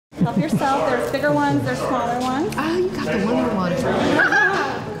Help yourself. There's bigger ones, there's smaller ones. Oh, you got the Wonder one.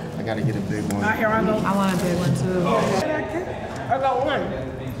 I gotta get a big one. Here I go. I want a big one too. I got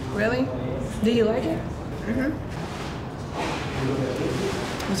one. Really? Do you like it?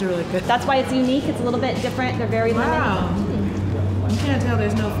 It's really good. That's why it's unique. It's a little bit different. They're very limited. Wow. You can't tell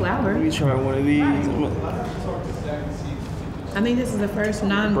there's no flour. Let me try one of these. I think this is the first Break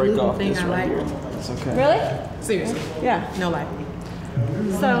non-gluten off thing this I right like. here. It's okay. Really? Seriously. Yeah. No lie.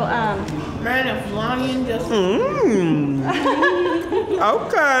 So, Man, if Lion just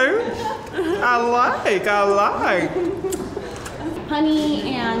Okay. I like. honey,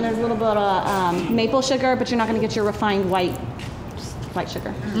 and there's a little bit of maple sugar, but you're not going to get your refined white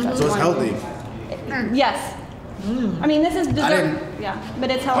sugar. So it's healthy. Yes. I mean, this is dessert. Yeah, but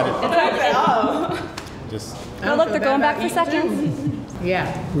it's healthy. It's healthy. Just, Oh, look, they're going back for seconds. Yeah,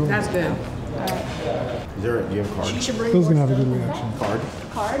 that's good. do you have a card? Phil's gonna have a good reaction.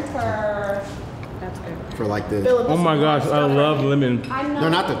 Card for. That's good. For like the, Oh my gosh, I love lemon. I'm no,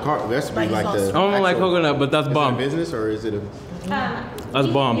 not. not the card. That's be like the. I don't like actual- coconut, but that's Is it a bomb. business or is it a? That's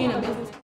bomb. Being a business